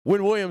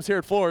Wynn Williams here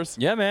at Floors.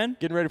 Yeah, man.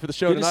 Getting ready for the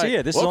show Good tonight. to see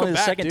you. This Welcome is only the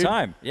back, second dude.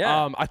 time.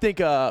 Yeah. I think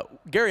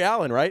Gary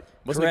Allen, right?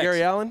 Wasn't Correct. it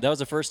Gary Allen? That was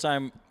the first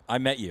time I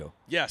met you.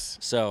 Yes.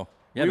 So,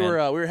 yeah, we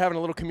man. were having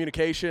a little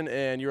communication,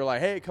 and you were like,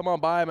 "Hey, come on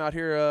by. I'm out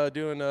here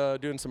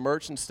doing some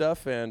merch and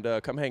stuff, and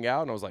come hang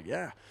out." And I was like,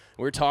 "Yeah."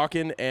 We were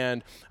talking,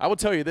 and I will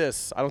tell you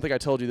this. I don't think I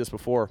told you this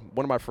before.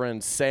 One of my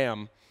friends,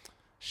 Sam,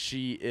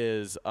 she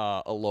is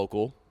a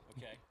local.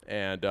 Okay.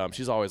 And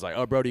she's always like,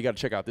 "Oh, Brody, you got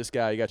to check out this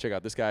guy. You got to check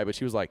out this guy." But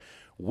she was like,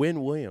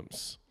 "Wynn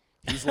Williams.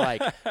 He's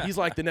like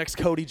the next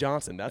Cody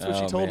Johnson." That's what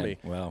she told me.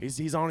 Wow.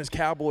 He's on his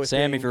cowboy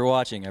Sam, thing. if you're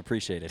watching, I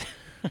appreciate it.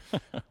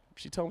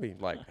 She told me,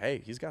 like,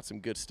 "Hey, he's got some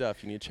good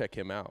stuff. You need to check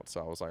him out."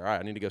 So I was like, "All right,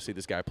 I need to go see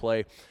this guy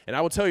play." And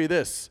I will tell you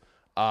this: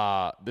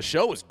 the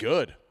show was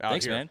good out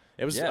Thanks, here. man.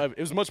 It was Yeah. it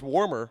was much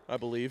warmer, I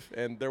believe,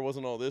 and there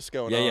wasn't all this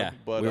going on. Yeah.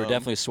 But we were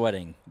definitely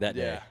sweating that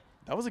day. yeah,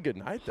 that was a good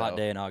night, though. Hot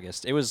day in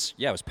August. It was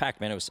packed,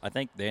 man. I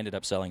think they ended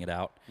up selling it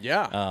out.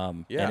 Yeah.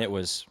 Yeah. And it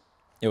was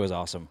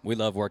awesome. We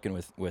love working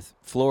with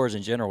Floors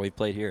in general. We've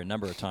played here a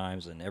number of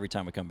times, and every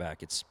time we come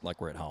back, it's like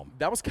we're at home.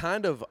 That was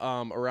kind of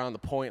around the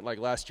point, like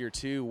last year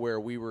too, where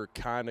we were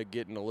kind of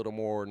getting a little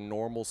more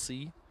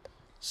normalcy.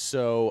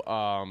 So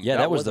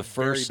that was the a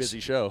very first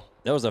busy show.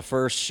 That was the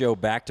first show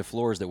back to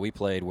Floors that we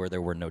played where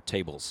there were no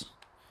tables.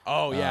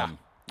 Oh yeah.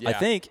 I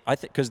think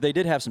because they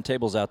did have some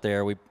tables out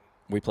there.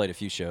 We played a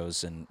few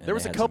shows, and there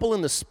was they a had couple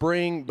in the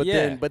spring, but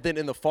Yeah. then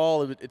in the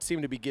fall it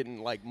seemed to be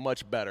getting like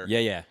much better.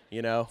 Yeah.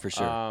 You know, For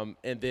sure.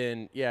 And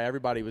then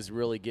everybody was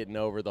really getting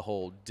over the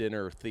whole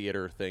dinner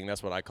theater thing.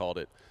 That's what I called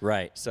it.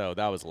 Right. So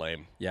that was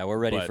lame. Yeah, we're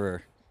ready But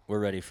for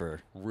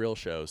real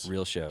shows.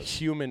 real shows.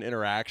 Human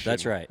interaction.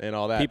 That's right. And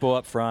all that. People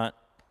up front,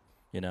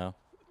 you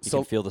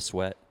can feel the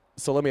sweat.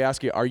 So let me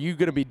ask you, are you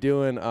going to be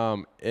doing,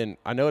 and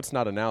I know it's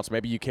not announced,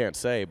 maybe you can't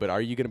say, but are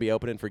you going to be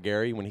opening for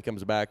Gary when he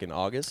comes back in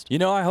August?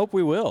 I hope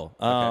we will.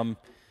 Okay.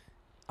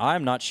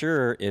 I'm not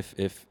sure if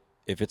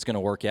it's going to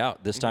work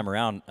out this time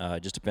around.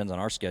 It just depends on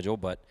our schedule,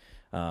 but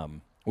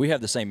we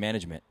have the same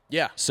management.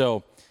 Yeah.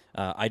 So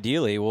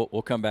ideally,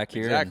 we'll come back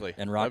here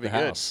and rock That'd the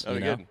be house.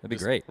 Good. That'd That'd be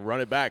Just great.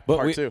 Run it back, But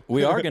part two.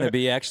 we are going to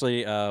be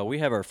actually, we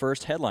have our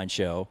first headline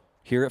show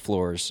here at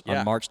Floors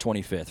on March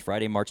 25th,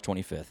 Friday, March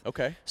 25th.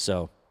 Okay.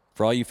 So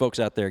for all you folks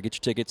out there, get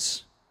your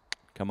tickets.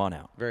 Come on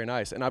out. Very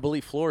nice. And I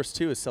believe Floors,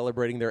 too, is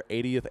celebrating their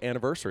 80th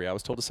anniversary. I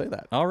was told to say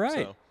that. All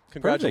right. So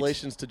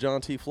congratulations to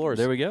John T. Floors.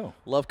 There we go.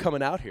 Love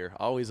coming out here.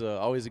 Always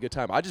a good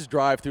time. I just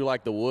drive through,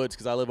 like, the woods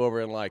because I live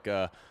over in, like,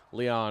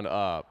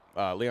 Leon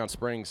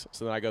Springs.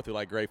 So then I go through,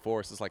 like, Gray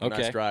Forest. It's, like, a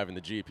nice drive in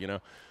the Jeep,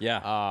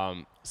 Yeah.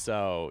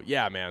 So,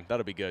 yeah, man,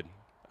 that'll be good.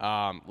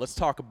 Let's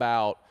talk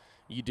about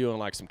you doing,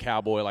 like, some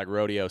cowboy, like,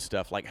 rodeo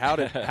stuff. Like,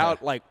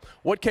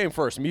 what came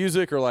first,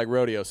 music or, like,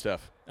 rodeo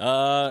stuff?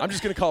 I'm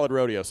just going to call it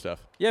rodeo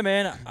stuff. Yeah,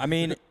 man. I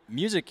mean,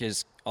 music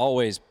has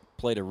always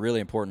played a really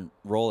important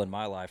role in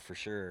my life for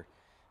sure.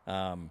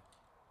 Now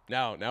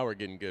we're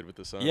getting good with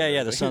the sun.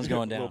 Yeah, the sun's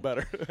going down. A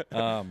little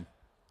better.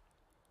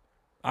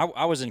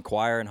 I was in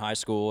choir in high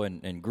school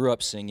and grew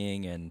up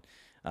singing, and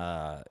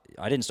I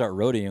didn't start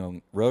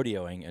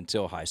rodeoing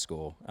until high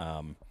school.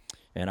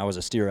 And I was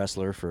a steer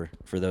wrestler for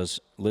those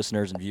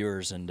listeners and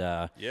viewers. And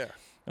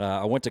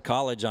I went to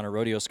college on a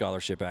rodeo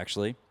scholarship,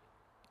 actually.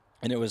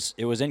 And it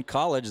was in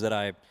college that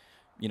I,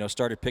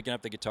 started picking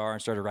up the guitar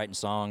and started writing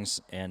songs.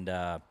 And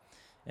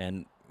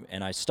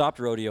I stopped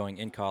rodeoing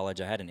in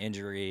college. I had an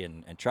injury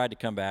and tried to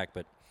come back,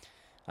 but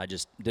I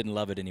just didn't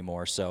love it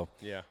anymore. So,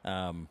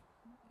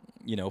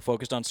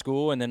 focused on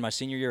school. And then my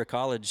senior year of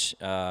college,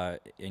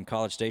 in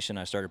College Station,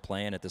 I started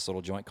playing at this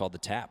little joint called The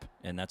Tap.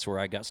 And that's where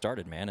I got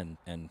started, man.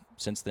 And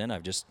since then,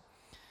 I've just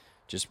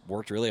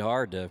worked really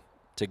hard to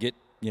get,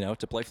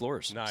 to play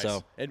Floors. Nice.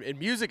 So, and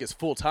music is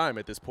full time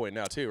at this point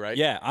now too, right?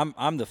 Yeah,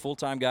 I'm the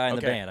full-time guy in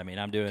the band. I mean,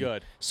 I'm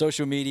doing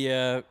social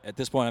media. At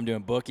this point, I'm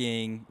doing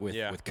booking with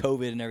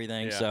COVID and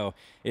everything. Yeah. So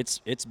it's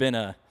been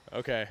a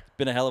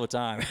hell of a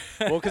time.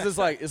 Well, because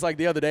it's like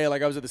the other day,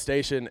 like I was at the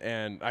station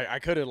and I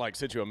could have like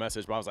sent you a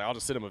message, but I was like, I'll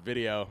just send him a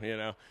video,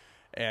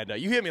 And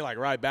you hit me like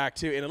right back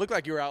too, and it looked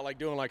like you were out like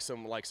doing like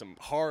some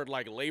hard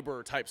like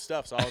labor type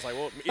stuff. So I was like,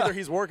 well, either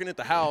he's working at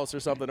the house or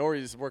something, or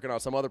he's working on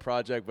some other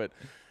project. But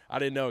I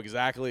didn't know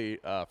exactly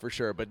for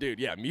sure. But dude,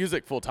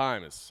 music full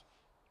time is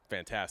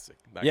fantastic.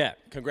 Like,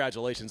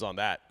 congratulations on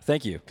that.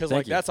 Thank you. Because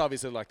that's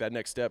obviously like that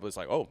next step. It's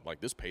like, oh,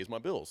 like this pays my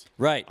bills.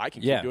 Right. I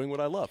can keep doing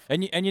what I love.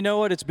 And you know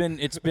what? It's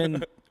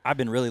been I've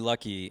been really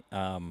lucky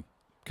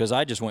because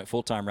I just went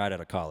full time right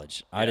out of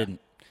college. I didn't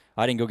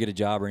go get a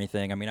job or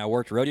anything. I mean, I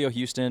worked Rodeo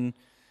Houston.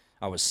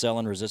 I was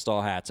selling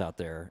Resistol hats out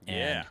there.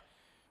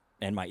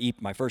 And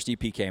my first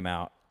EP came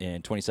out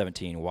in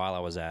 2017 while I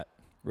was at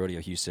Rodeo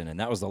Houston, and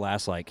that was the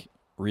last like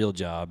real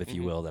job, if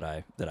you will, that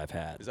I've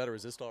had. Is that a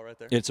Resistol right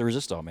there? It's a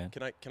Resistol, man.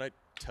 Can I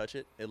touch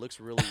it? It looks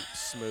really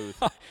smooth.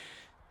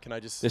 Can I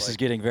just? This is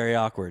getting very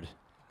awkward.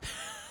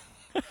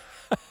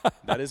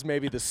 That is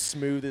maybe the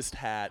smoothest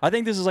hat. I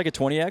think this is like a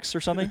 20X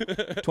or something,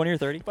 20 or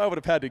 30. If I would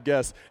have had to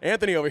guess.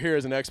 Anthony over here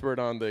is an expert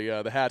on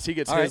the hats. He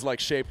gets his like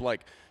shaped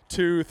like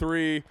 2,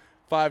 3,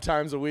 5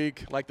 times a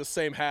week, like the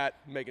same hat,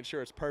 making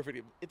sure it's perfect.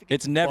 If it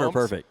gets It's never bumps,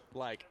 perfect.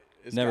 Like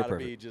it's Never got to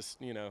be perfect.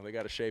 just they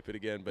got to shape it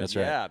again. But That's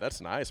right. yeah,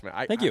 that's nice, man.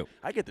 Thank you.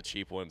 I get the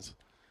cheap ones.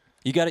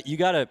 You got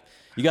to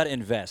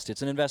invest.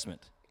 It's an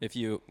investment. If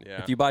you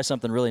buy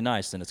something really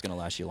nice, then it's going to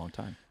last you a long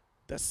time.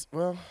 That's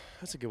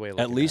a good way of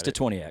looking At least at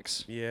a it.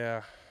 20x.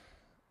 Yeah.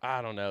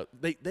 I don't know.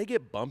 They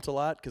get bumped a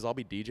lot because I'll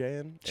be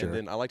DJing, Sure. and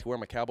then I like to wear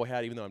my cowboy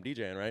hat even though I'm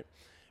DJing, right?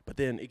 But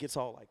then it gets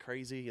all like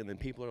crazy, and then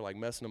people are like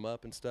messing them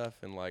up and stuff.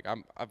 And like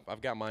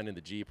I've got mine in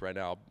the Jeep right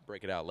now. I'll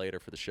break it out later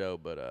for the show,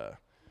 but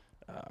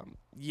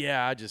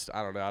yeah, I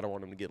don't know. I don't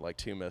want them to get like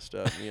too messed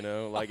up,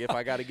 Like if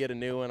I got to get a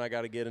new one, I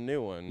got to get a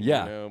new one.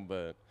 Yeah.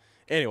 But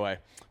anyway,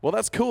 well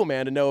that's cool,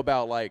 man, to know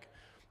about like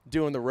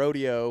doing the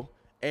rodeo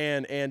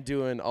and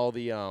doing all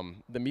the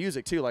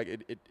music too, like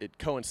it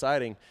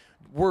coinciding.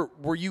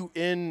 Were you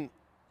in?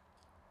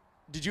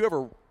 Did you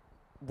ever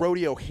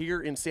rodeo here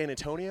in San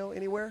Antonio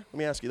anywhere? Let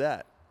me ask you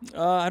that.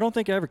 I don't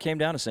think I ever came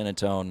down to San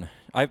Antonio.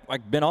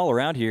 I've been all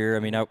around here. I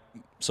mean,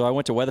 so I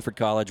went to Weatherford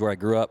College where I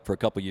grew up for a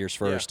couple years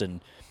first,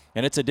 and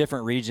it's a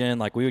different region.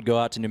 Like we would go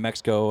out to New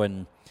Mexico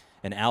and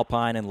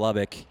Alpine and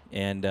Lubbock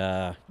and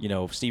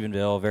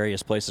Stephenville,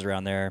 various places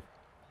around there.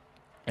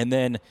 And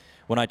then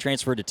when I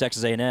transferred to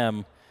Texas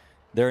A&M,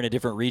 they're in a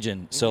different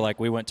region. Mm-hmm. So like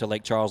we went to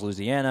Lake Charles,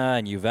 Louisiana,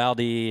 and Uvalde,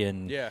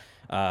 and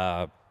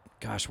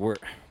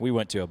we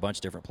went to a bunch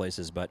of different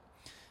places, but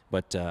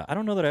I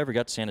don't know that I ever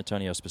got to San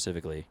Antonio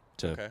specifically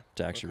to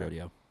actually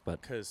rodeo.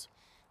 But because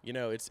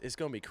it's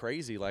gonna be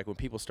crazy. Like when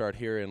people start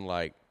hearing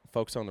like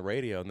folks on the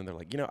radio, and then they're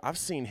like, I've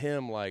seen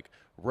him like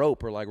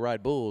rope or like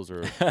ride bulls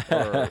or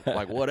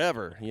like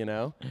whatever,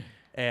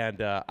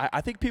 And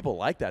I think people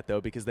like that though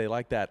because they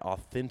like that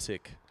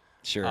authentic,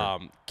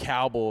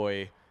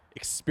 cowboy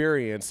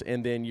experience,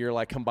 and then you're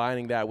like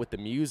combining that with the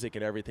music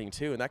and everything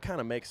too, and that kind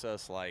of makes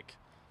us like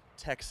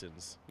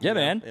Texans,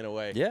 man, in a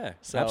way. Yeah,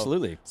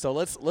 absolutely. So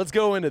let's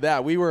go into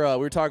that. We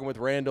were talking with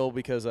Randall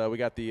because we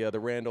got the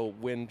Randall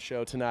Wynn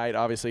show tonight,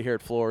 obviously here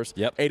at Floors.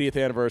 Yep.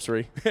 80th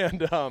anniversary,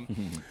 and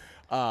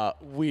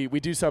we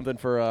do something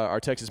for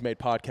our Texas Made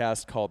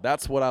podcast called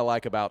 "That's What I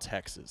Like About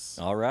Texas."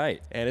 All right,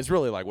 and it's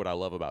really like what I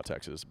love about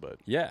Texas, but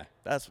yeah,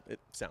 it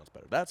sounds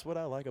better. That's what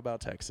I like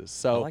about Texas.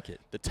 So I like it.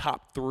 The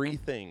top 3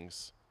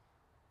 things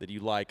that you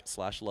like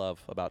 /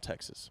 love about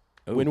Texas.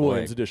 Oh, Wynn boy.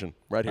 Williams edition,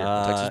 right here,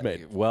 Texas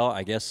Made. Well,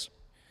 I guess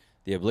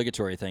the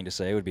obligatory thing to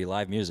say would be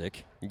live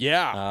music.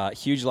 Yeah.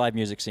 Huge live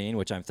music scene,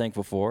 which I'm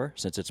thankful for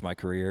since it's my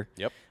career.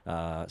 Yep.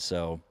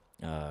 So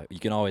you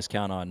can always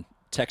count on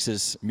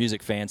Texas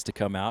music fans to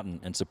come out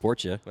and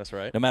support you. That's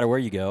right. No matter where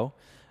you go.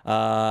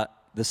 The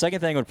second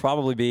thing would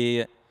probably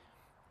be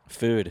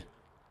food.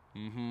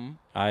 Mm-hmm.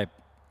 I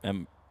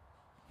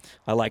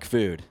like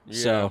food.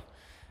 Yeah. So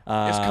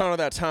it's kind of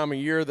that time of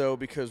year, though,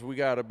 because we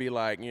got to be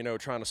like,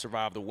 trying to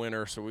survive the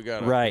winter, so we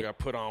got to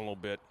put on a little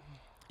bit.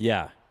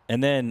 Yeah.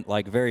 And then,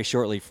 like, very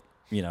shortly,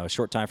 a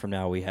short time from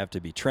now, we have to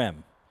be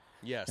trim.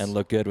 Yes. And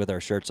look good with our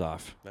shirts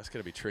off. That's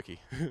going to be tricky.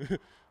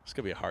 It's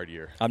going to be a hard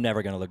year. I'm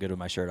never going to look good with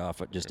my shirt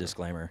off, just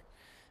disclaimer.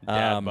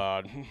 Dad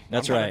bod.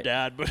 That's I'm right. Not a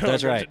dad, but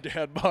that's right.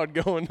 Dad bod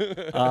going.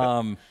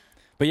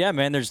 But, yeah,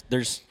 man,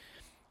 there's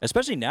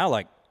especially now,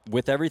 like,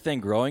 with everything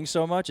growing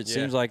so much, it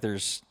seems like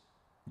there's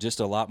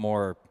just a lot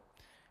more –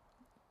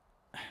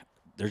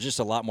 there's just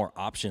a lot more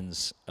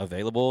options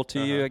available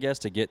to you, I guess,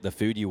 to get the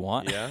food you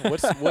want. Yeah.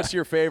 What's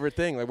your favorite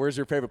thing? Like, where's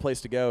your favorite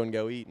place to go and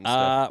go eat and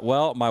stuff?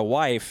 Well, my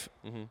wife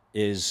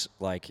is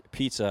like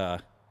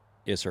pizza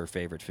is her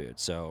favorite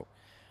food. So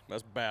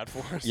that's bad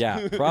for us.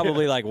 Yeah,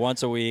 probably like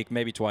once a week,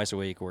 maybe twice a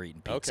week, we're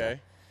eating pizza. Okay.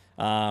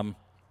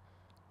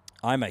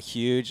 I'm a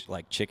huge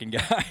like chicken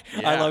guy.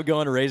 Yeah. I love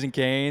going to Raising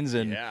Cane's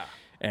and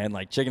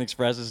like Chicken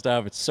Express and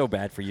stuff. It's so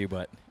bad for you,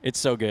 but it's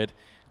so good.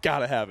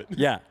 Gotta have it.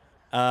 Yeah.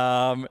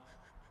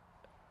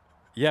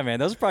 Yeah, man,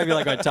 those would probably be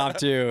like my top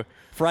 2.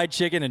 Fried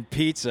chicken and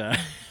pizza.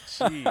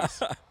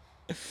 Jeez.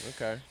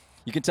 Okay.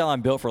 You can tell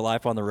I'm built for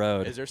life on the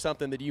road. Is there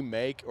something that you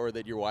make or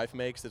that your wife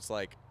makes that's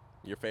like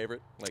your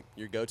favorite? Like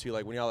your go-to,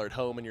 like when y'all are at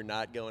home and you're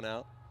not going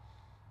out?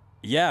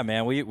 Yeah,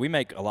 man, we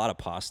make a lot of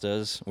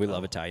pastas. We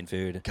love Italian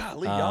food.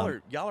 Golly,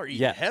 y'all are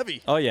eating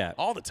heavy. Oh, yeah.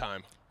 All the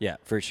time. Yeah,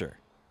 for sure.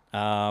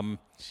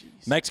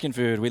 Mexican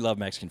food, we love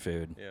Mexican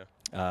food.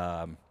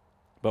 Yeah.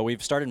 But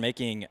we've started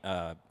making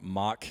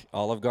mock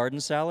Olive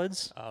Garden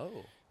salads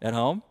at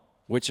home,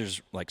 which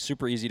is like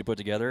super easy to put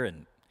together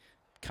and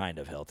kind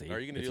of healthy. Are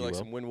you going to do like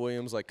some Wynn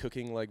Williams like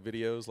cooking like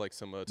videos, like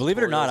some Believe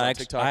it or not,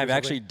 I have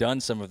actually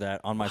done some of that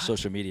on my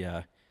social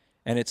media,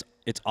 and it's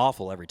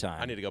awful every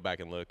time. I need to go back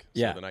and look.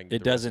 Yeah, so then I can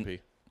get the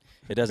recipe.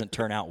 It doesn't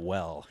turn out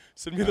well.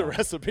 Send me the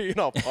recipe and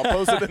I'll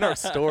post it in our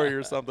story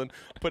or something.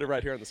 Put it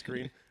right here on the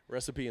screen.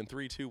 Recipe in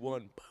 3, 2, 1.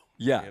 Boom.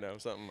 Yeah.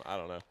 Something, I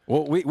don't know.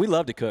 Well, we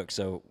love to cook,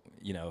 so,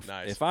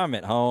 Nice. if I'm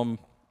at home,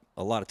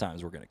 a lot of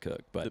times we're going to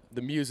cook. But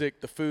the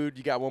music, the food,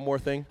 you got one more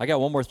thing? I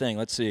got one more thing.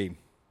 Let's see.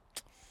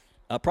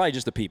 Probably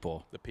just the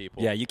people. The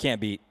people. Yeah, you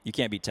can't beat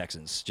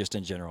Texans just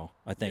in general.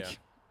 I think,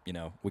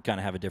 we kind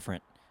of have a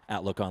different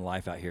outlook on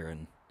life out here,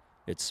 and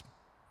it's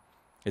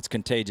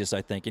contagious,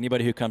 I think.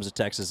 Anybody who comes to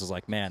Texas is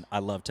like, man, I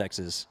love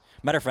Texas.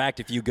 Matter of fact,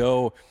 if you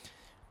go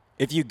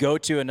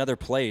to another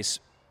place,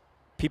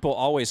 people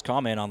always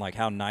comment on like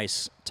how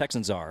nice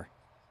Texans are.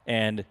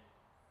 And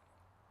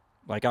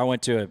like I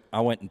went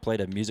and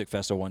played a music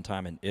festival one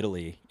time in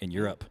Italy, in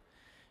Europe,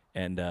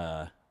 and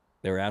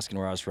they were asking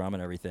where I was from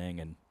and everything.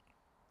 And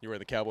you wear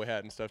the cowboy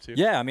hat and stuff too?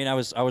 Yeah, I mean I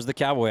was the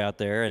cowboy out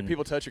there. And did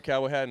people touch your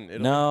cowboy hat in Italy?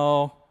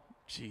 No.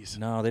 Jeez.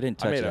 No, they didn't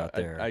touch it out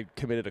there. I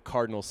committed a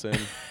cardinal sin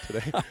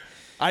today.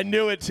 I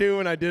knew it too,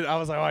 and I did. I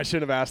was like, oh, I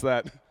shouldn't have asked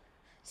that.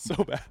 So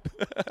bad.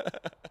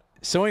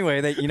 So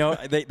anyway,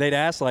 they'd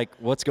ask like,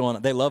 what's going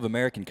on? They love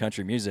American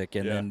country music,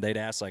 and then they'd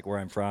ask like where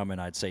I'm from,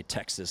 and I'd say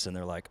Texas, and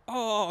they're like,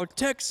 oh,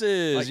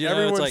 Texas. Like, you know,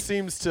 everyone it's like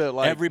seems to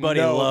like everybody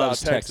know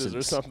loves about Texas Texans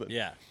or something.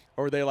 Yeah.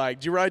 Or they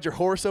like, do you ride your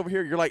horse over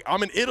here? You're like,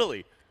 I'm in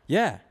Italy.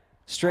 Yeah.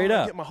 Straight I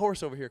up. get my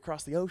horse over here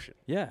across the ocean.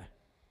 Yeah.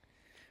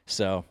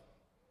 So,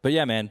 but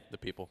yeah, man. The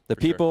people. The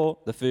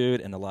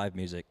food, and the live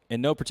music.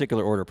 In no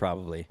particular order,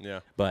 probably. Yeah.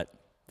 But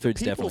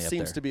food's People definitely up there.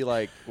 seems to be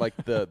like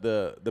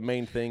the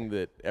main thing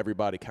that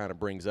everybody kind of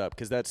brings up,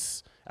 because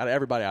that's out of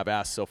everybody I've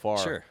asked so far.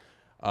 Sure.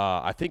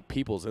 I think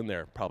people's in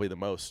there probably the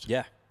most.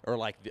 Yeah. Or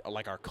like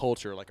our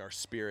culture, like our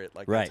spirit,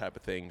 like Right. that type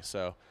of thing.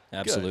 So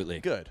Absolutely.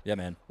 Good. Yeah,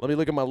 man. Let me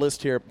look at my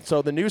list here.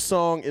 So the new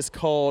song is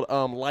called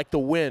 "Like the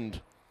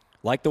Wind."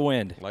 Like the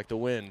Wind. Like the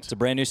Wind. It's a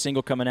brand new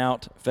single coming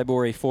out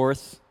February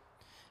 4th.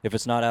 If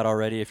it's not out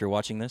already, if you're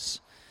watching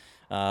this,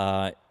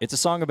 it's a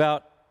song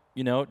about,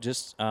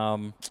 just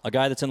a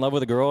guy that's in love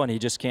with a girl and he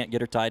just can't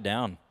get her tied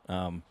down.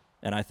 And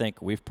I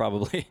think we've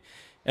probably,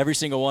 every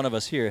single one of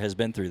us here has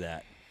been through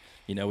that.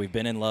 We've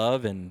been in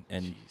love and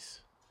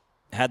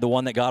had the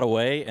one that got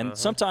away. And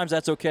sometimes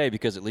that's okay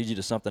because it leads you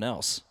to something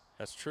else.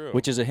 That's true.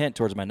 Which is a hint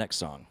towards my next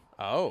song.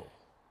 Oh.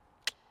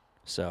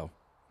 So,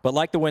 but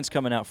Like the Wind's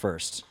coming out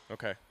first.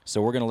 Okay.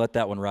 So we're going to let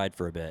that one ride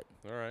for a bit.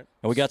 All right.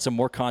 And we got some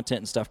more content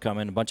and stuff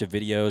coming, a bunch of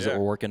videos that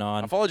we're working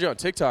on. I followed you on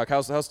TikTok.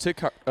 How's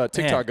TikTok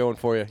going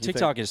for you?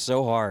 TikTok is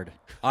so hard.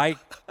 I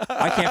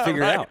can't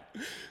figure it out.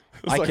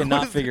 I like, cannot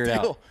what is the figure it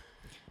out. deal?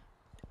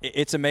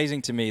 It's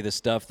amazing to me the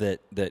stuff that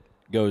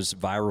goes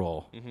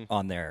viral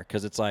on there,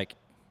 because it's like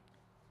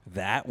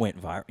that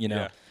went viral.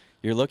 Yeah.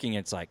 You're looking,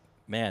 it's like,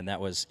 man, that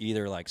was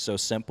either like so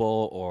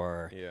simple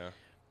or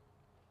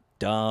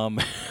dumb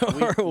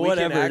or whatever we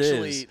can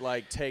actually it is.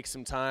 like take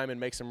some time and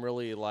make some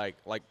really like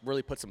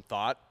really put some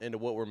thought into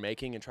what we're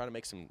making and try to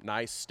make some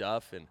nice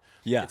stuff, and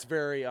it's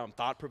very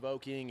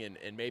thought-provoking and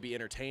maybe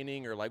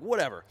entertaining or like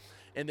whatever,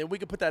 and then we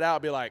could put that out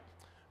and be like,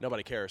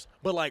 nobody cares,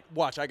 but like,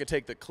 watch, I could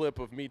take the clip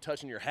of me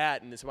touching your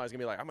hat and then somebody's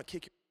gonna be like, I'm gonna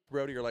kick your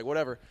Brody, or like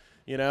whatever,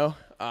 and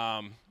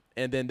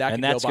then that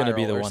could go that's gonna viral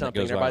be the or one that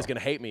something. goes Everybody's viral.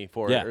 gonna hate me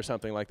for it or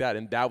something like that,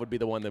 and that would be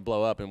the one that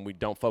blow up, and we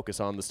don't focus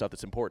on the stuff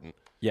that's important.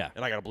 Yeah.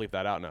 And I gotta bleep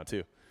that out now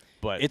too.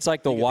 But It's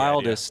like the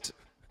wildest.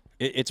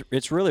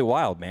 It's really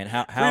wild, man.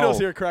 How Frito's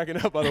here cracking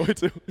up, by the way,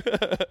 too.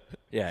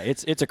 Yeah,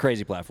 it's a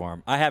crazy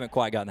platform. I haven't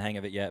quite gotten the hang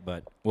of it yet,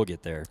 but we'll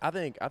get there. I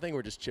think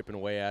we're just chipping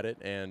away at it,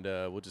 and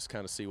we'll just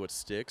kind of see what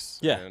sticks.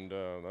 Yeah. And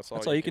that's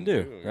all you can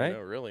do, right?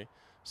 Really.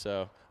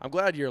 So I'm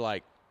glad you're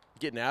like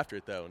getting after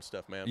it though and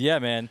stuff, man. Yeah,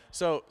 man.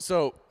 So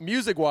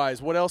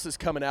music-wise, what else is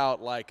coming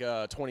out like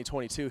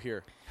 2022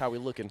 here? How we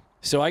looking?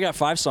 So I got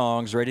 5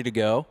 songs ready to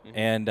go,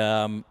 and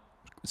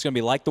it's going to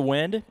be Like the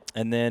Wind.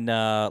 And then,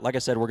 like I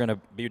said, we're going to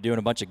be doing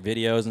a bunch of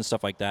videos and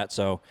stuff like that.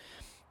 So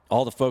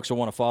all the folks who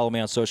want to follow me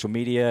on social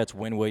media, it's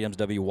Wynn Williams,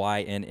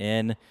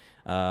 WYNN.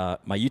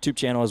 My YouTube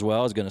channel as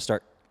well is going to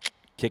start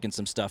kicking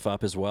some stuff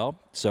up as well.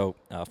 So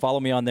follow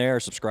me on there,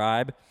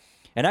 subscribe.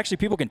 And actually,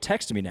 people can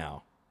text me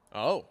now.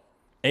 Oh.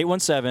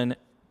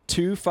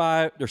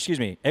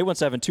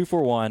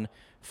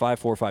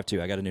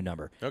 817-241-5452. I got a new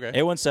number. Okay.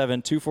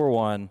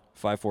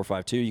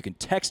 817-241-5452. You can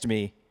text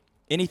me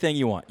anything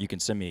you want. You can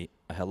send me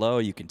a hello.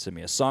 You can send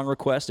me a song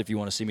request if you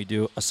want to see me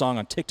do a song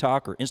on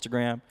TikTok or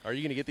Instagram. Are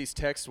you going to get these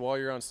texts while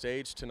you're on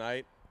stage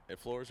tonight at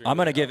Floors? I'm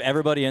going to give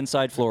everybody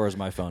inside Floors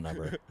my phone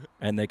number,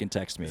 and they can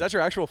text me. Is that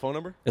your actual phone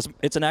number?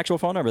 It's an actual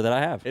phone number that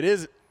I have. It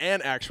is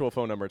an actual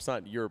phone number. It's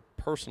not your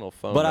personal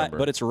phone number.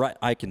 But it's right.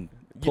 I can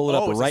pull it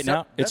up right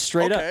now. It's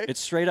straight up. It's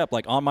straight up,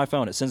 like on my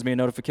phone. It sends me a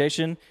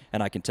notification,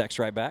 and I can text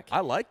right back. I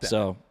like that.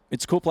 So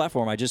it's a cool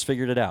platform. I just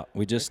figured it out.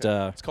 We just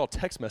it's called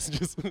text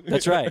messages.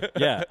 That's right.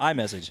 Yeah,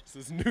 iMessage.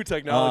 This is new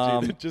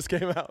technology that just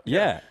came out.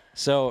 Yeah.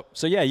 So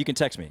yeah, you can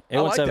text me.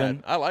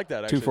 817. I like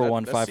that. Actually.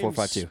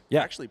 241-5452.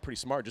 Yeah. Actually, pretty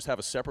smart. Just have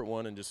a separate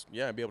one and just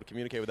be able to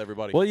communicate with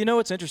everybody. Well, you know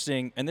what's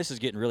interesting, and this is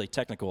getting really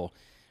technical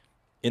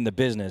in the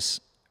business,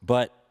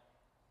 but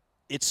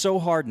it's so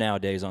hard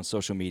nowadays on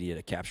social media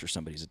to capture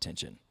somebody's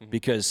attention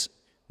because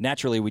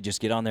naturally we just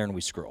get on there and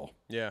we scroll.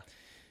 Yeah.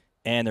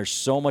 And there's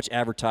so much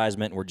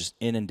advertisement. We're just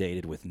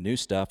inundated with new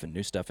stuff and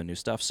new stuff and new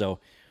stuff. So,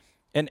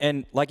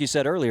 and like you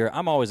said earlier,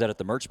 I'm always at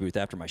the merch booth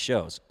after my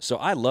shows. So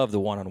I love the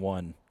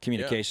one-on-one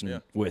communication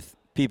with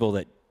people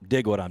that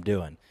dig what I'm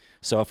doing.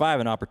 So if I have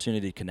an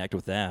opportunity to connect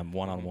with them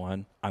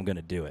one-on-one, I'm going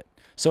to do it.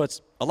 So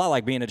it's a lot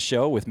like being at a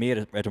show with me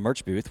at a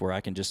merch booth where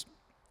I can just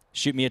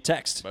shoot me a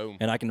text, Boom.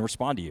 and I can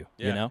respond to you.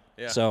 Yeah, You know,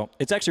 yeah. so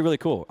it's actually really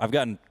cool. I've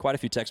gotten quite a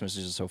few text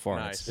messages so far.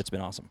 Nice. And it's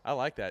been awesome. I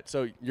like that.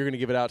 So you're going to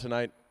give it out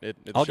tonight? At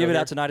the I'll show give it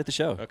here? out tonight at the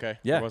show. Okay.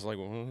 Yeah. Everyone's like,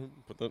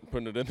 well,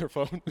 putting it in their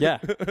phone. Yeah.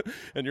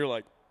 And you're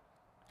like,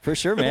 For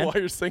sure, man. while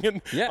you're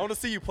singing. Yeah. I want to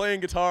see you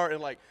playing guitar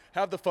and like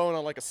have the phone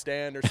on like a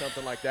stand or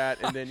something like that,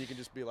 and then you can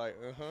just be like,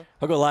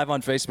 I'll go live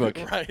on Facebook.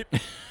 Right.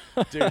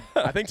 Dude,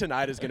 I think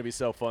tonight is going to be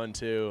so fun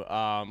too.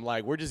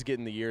 Like we're just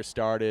getting the year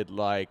started,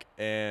 like,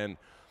 and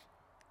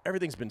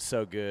everything's been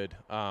so good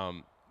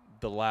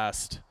the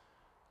last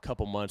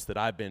couple months that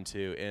I've been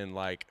to, and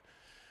like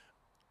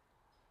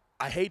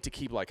I hate to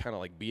keep like kind of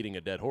like beating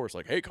a dead horse,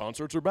 like, hey,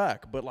 concerts are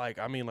back, but like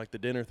I mean, like the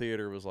dinner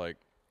theater was like,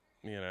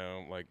 you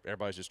know, like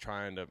everybody's just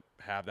trying to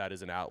have that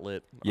as an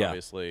outlet,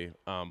 obviously,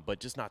 but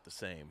just not the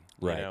same,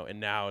 Right. you know. And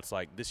now it's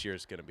like this year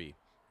is going to be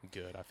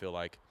good. I feel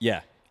like.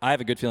 Yeah, I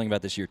have a good feeling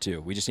about this year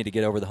too. We just need to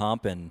get over the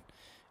hump and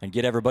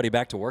get everybody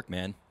back to work,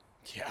 man.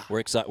 Yeah. We're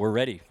excited. We're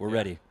ready. We're Yeah.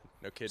 ready.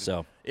 No kidding.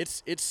 So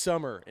it's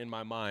summer in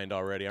my mind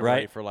already. I'm Right.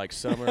 ready for like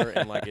summer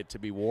and like it to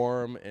be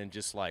warm and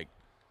just like,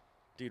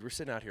 dude, we're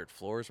sitting out here at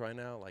Floors right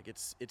now. Like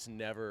it's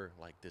never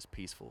like this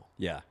peaceful.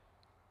 yeah,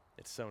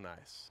 It's so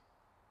nice,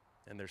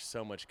 and there's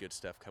so much good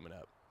stuff coming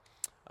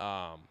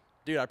up.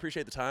 Dude, I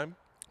appreciate the time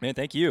man.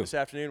 Thank you. this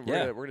afternoon.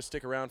 We're gonna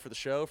stick around for the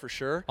show for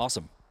sure.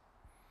 Awesome.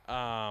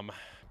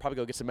 Probably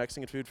go get some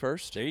Mexican food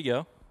first, There you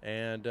go.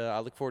 and I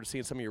look forward to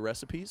seeing some of your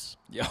recipes.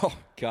 Oh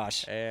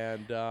gosh.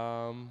 And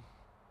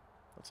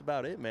that's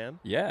about it, man.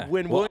 Yeah.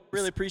 Wynn Well, I Williams,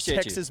 really appreciate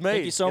you. Texas made.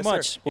 Thank you so Yes, sir.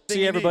 much. We'll Anything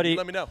see you everybody. need,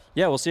 let me know.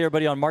 Yeah, we'll see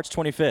everybody on March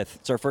 25th.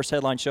 It's our first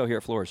headline show here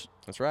at Floors.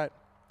 That's right.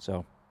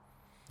 So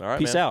All right,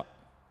 peace man. out.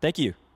 Thank you.